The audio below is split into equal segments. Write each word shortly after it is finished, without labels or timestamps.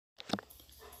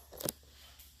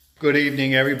Good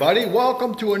evening, everybody.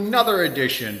 Welcome to another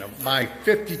edition of my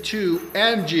 52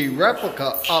 MG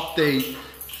Replica Update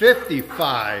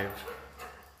 55.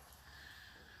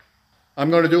 I'm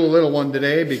going to do a little one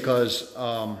today because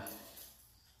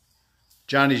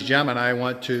Johnny's Gem and I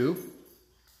went to,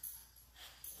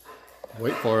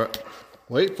 wait for it,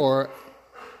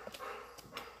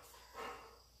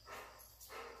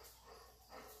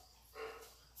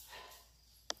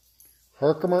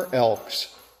 Herkimer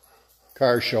Elks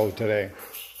car show today.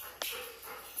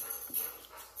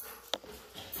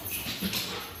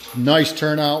 Nice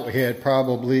turnout. We had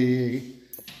probably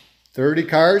 30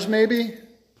 cars, maybe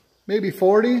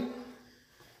 40.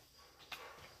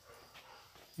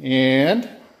 And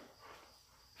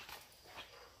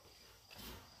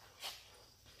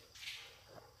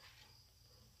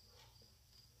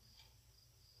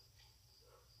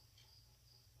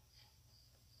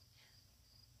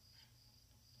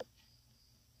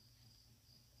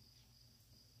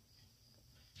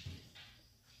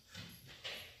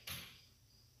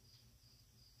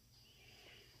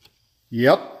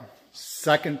yep,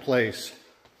 second place.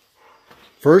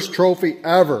 First trophy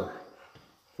ever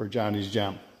for Johnny's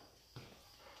Gem.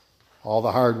 All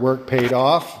the hard work paid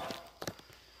off.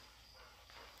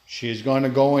 She's going to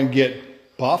go and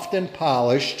get buffed and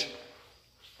polished.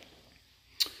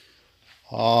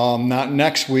 Not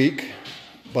next week,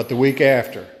 but the week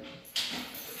after.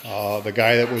 The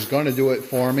guy that was going to do it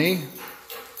for me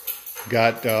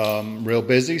got real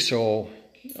busy, so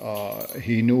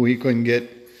he knew he couldn't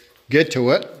get to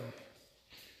it.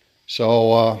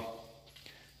 So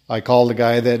I called the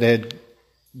guy that had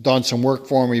done some work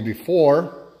for me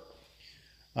before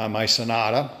on my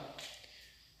Sonata,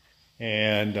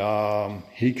 and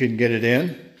he can get it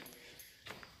in.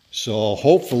 So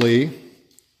hopefully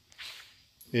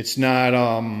it's not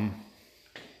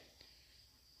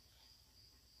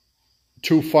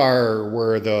too far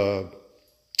where the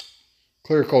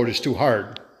clear coat is too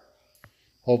hard.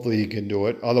 Hopefully he can do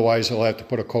it. Otherwise he'll have to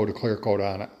put a coat of clear coat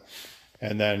on it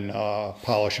and then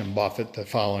polish and buff it the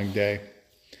following day.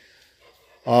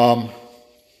 I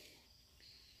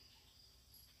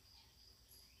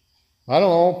don't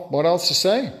know what else to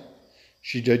say.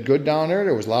 She did good down there.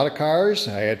 There was a lot of cars.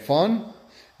 I had fun.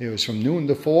 It was from noon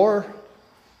to 4.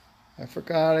 I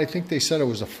forgot. I think they said it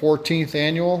was the 14th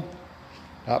annual.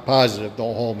 Not positive.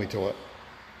 Don't hold me to it.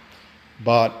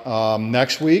 But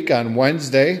next week on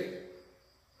Wednesday,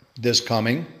 this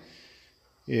coming,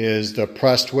 is the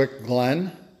Prestwick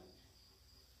Glen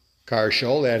car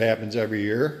show. That happens every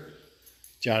year.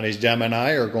 Johnny's Gem and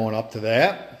I are going up to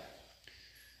that.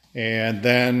 And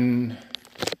then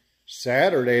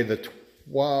Saturday the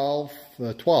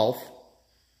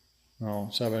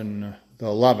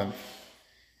 11th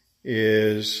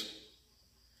is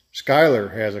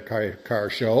Skylar has a car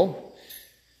show.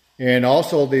 And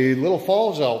also the Little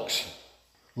Falls Elks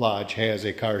Lodge has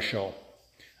a car show.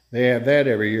 They have that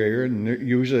every year, and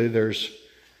usually there's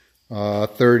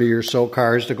 30 or so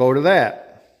cars to go to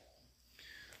that.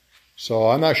 So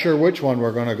I'm not sure which one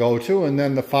we're going to go to. And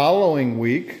then the following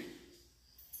week,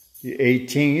 the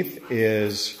 18th,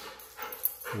 is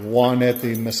one at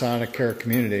the Masonic Care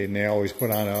Community, and they always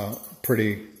put on a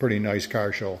pretty nice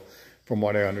car show, from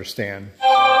what I understand.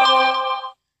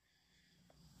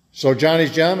 So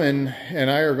Johnny's Gem and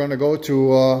I are going to go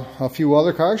to a few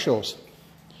other car shows.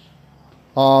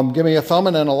 Give me a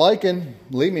thumbing and a liking.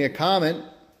 Leave me a comment.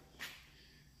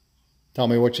 Tell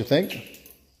me what you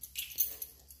think.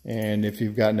 And if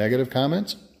you've got negative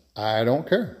comments, I don't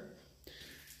care.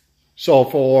 So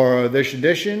for this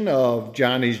edition of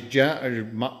Johnny's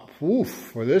Gem,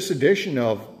 for this edition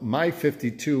of my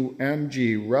 52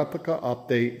 MG Replica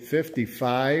Update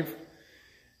 55,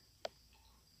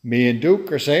 me and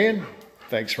Duke are saying,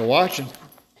 thanks for watching.